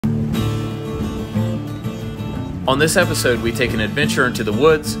On this episode, we take an adventure into the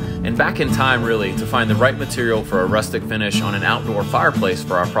woods and back in time really to find the right material for a rustic finish on an outdoor fireplace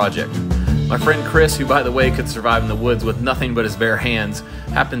for our project. My friend Chris, who by the way could survive in the woods with nothing but his bare hands,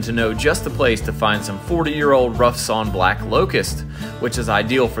 happened to know just the place to find some 40-year-old rough sawn black locust, which is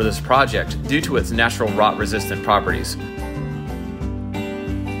ideal for this project due to its natural rot resistant properties.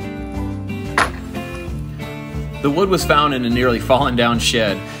 The wood was found in a nearly fallen down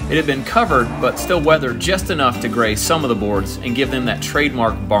shed. It had been covered, but still weathered just enough to gray some of the boards and give them that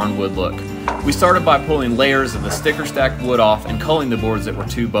trademark barnwood look. We started by pulling layers of the sticker stacked wood off and culling the boards that were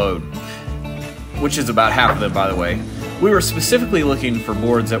too bowed, which is about half of them, by the way. We were specifically looking for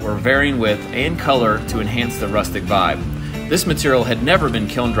boards that were varying width and color to enhance the rustic vibe. This material had never been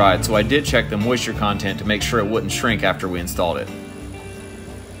kiln dried, so I did check the moisture content to make sure it wouldn't shrink after we installed it.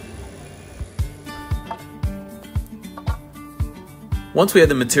 Once we had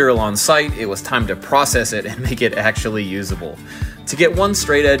the material on site, it was time to process it and make it actually usable. To get one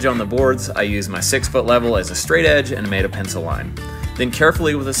straight edge on the boards, I used my 6-foot level as a straight edge and made a pencil line. Then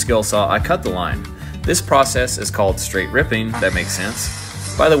carefully with a skill saw, I cut the line. This process is called straight ripping. That makes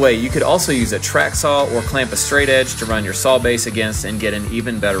sense. By the way, you could also use a track saw or clamp a straight edge to run your saw base against and get an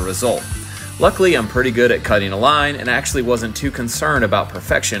even better result. Luckily, I'm pretty good at cutting a line and actually wasn't too concerned about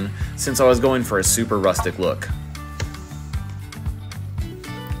perfection since I was going for a super rustic look.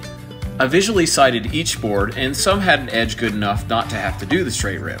 I visually sighted each board, and some had an edge good enough not to have to do the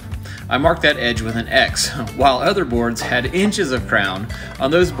straight rip. I marked that edge with an X, while other boards had inches of crown.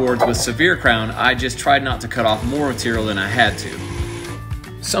 On those boards with severe crown, I just tried not to cut off more material than I had to.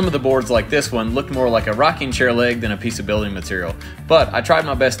 Some of the boards like this one looked more like a rocking chair leg than a piece of building material, but I tried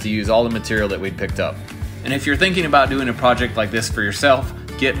my best to use all the material that we'd picked up. And if you're thinking about doing a project like this for yourself,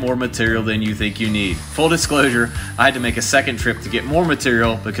 get more material than you think you need. Full disclosure, I had to make a second trip to get more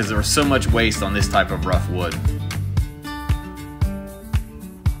material because there was so much waste on this type of rough wood.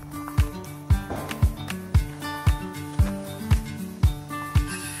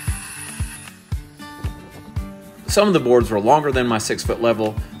 Some of the boards were longer than my 6-foot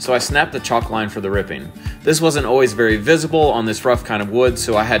level, so I snapped the chalk line for the ripping. This wasn't always very visible on this rough kind of wood,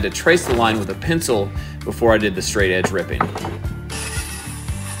 so I had to trace the line with a pencil before I did the straight edge ripping.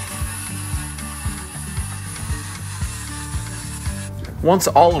 Once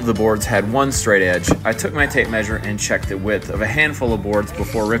all of the boards had one straight edge, I took my tape measure and checked the width of a handful of boards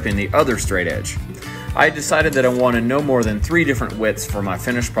before ripping the other straight edge. I decided that I wanted no more than 3 different widths for my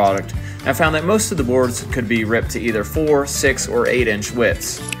finished product, and I found that most of the boards could be ripped to either 4, 6, or 8-inch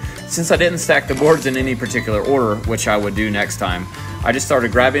widths. Since I didn't stack the boards in any particular order, which I would do next time, I just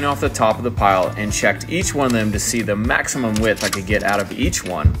started grabbing off the top of the pile and checked each one of them to see the maximum width I could get out of each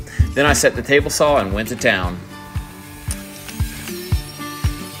one. Then I set the table saw and went to town.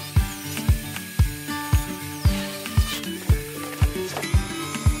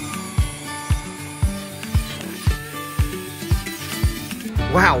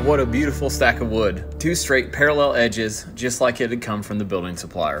 Wow, what a beautiful stack of wood. 2 straight parallel edges, just like it had come from the building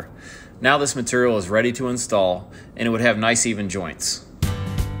supplier. Now this material is ready to install, and it would have nice even joints.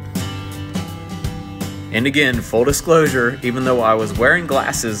 And again, full disclosure, even though I was wearing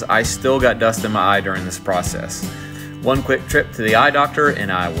glasses, I still got dust in my eye during this process. One quick trip to the eye doctor,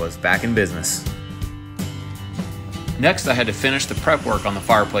 and I was back in business. Next, I had to finish the prep work on the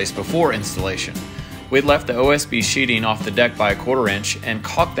fireplace before installation. We'd left the OSB sheeting off the deck by a 1/4 inch and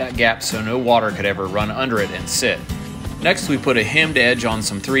caulked that gap so no water could ever run under it and sit. Next, we put a hemmed edge on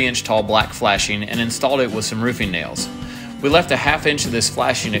some 3-inch tall black flashing and installed it with some roofing nails. We left a 1/2 inch of this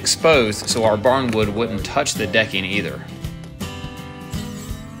flashing exposed so our barn wood wouldn't touch the decking either.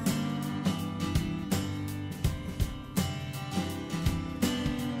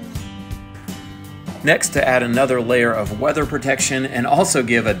 Next, to add another layer of weather protection and also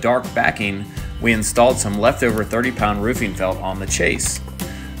give a dark backing, we installed some leftover 30-pound roofing felt on the chase.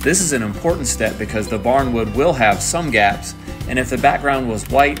 This is an important step because the barn wood will have some gaps, and if the background was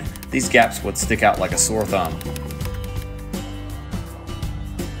white, these gaps would stick out like a sore thumb.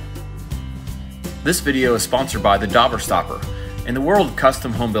 This video is sponsored by the Dobber Stopper. In the world of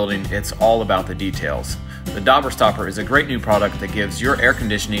custom home building, it's all about the details. The Dobber Stopper is a great new product that gives your air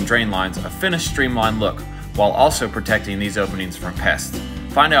conditioning drain lines a finished streamlined look, while also protecting these openings from pests.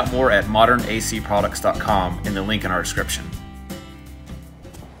 Find out more at modernacproducts.com in the link in our description.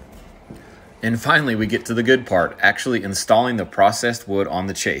 And finally, we get to the good part, actually installing the processed wood on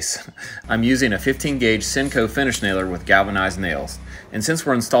the chase. I'm using a 15-gauge Senko finish nailer with galvanized nails. And since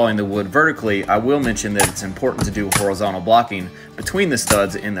we're installing the wood vertically, I will mention that it's important to do horizontal blocking between the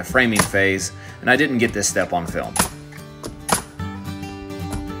studs in the framing phase, and I didn't get this step on film.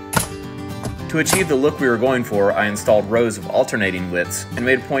 To achieve the look we were going for, I installed rows of alternating widths and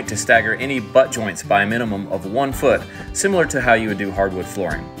made a point to stagger any butt joints by a minimum of 1 foot, similar to how you would do hardwood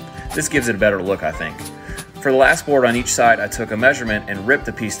flooring. This gives it a better look, I think. For the last board on each side, I took a measurement and ripped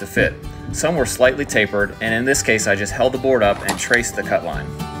the piece to fit. Some were slightly tapered, and in this case I just held the board up and traced the cut line.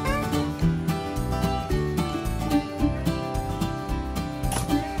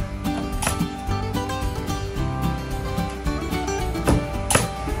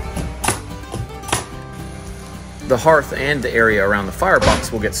 The hearth and the area around the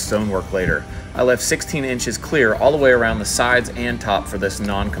firebox will get stonework later. I left 16 inches clear all the way around the sides and top for this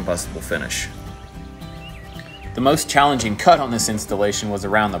non-combustible finish. The most challenging cut on this installation was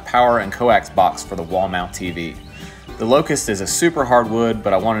around the power and coax box for the wall mount TV. The Locust is a super hard wood,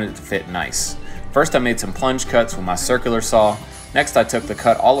 but I wanted it to fit nice. First I made some plunge cuts with my circular saw. Next I took the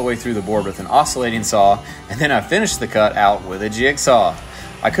cut all the way through the board with an oscillating saw, and then I finished the cut out with a jigsaw.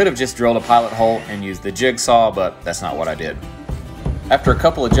 I could have just drilled a pilot hole and used the jigsaw, but that's not what I did. After a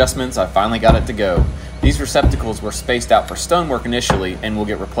couple adjustments, I finally got it to go. These receptacles were spaced out for stonework initially and will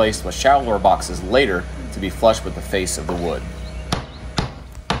get replaced with shallower boxes later to be flush with the face of the wood.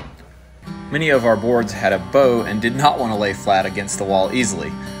 Many of our boards had a bow and did not want to lay flat against the wall easily.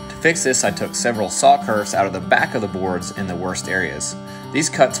 To fix this, I took several saw curves out of the back of the boards in the worst areas. These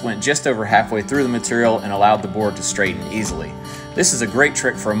cuts went just over halfway through the material and allowed the board to straighten easily. This is a great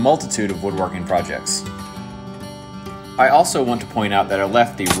trick for a multitude of woodworking projects. I also want to point out that I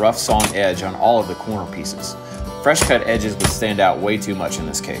left the rough sawn edge on all of the corner pieces. Fresh cut edges would stand out way too much in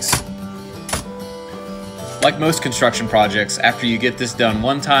this case. Like most construction projects, after you get this done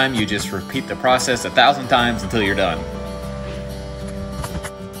one time, you just repeat the process 1,000 times until you're done.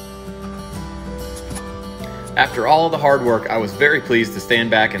 After all of the hard work, I was very pleased to stand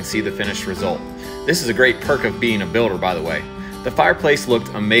back and see the finished result. This is a great perk of being a builder, by the way. The fireplace looked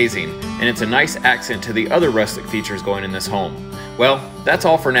amazing, and it's a nice accent to the other rustic features going in this home. Well, that's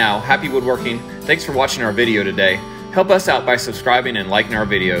all for now. Happy woodworking. Thanks for watching our video today. Help us out by subscribing and liking our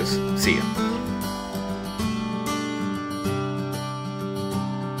videos. See ya.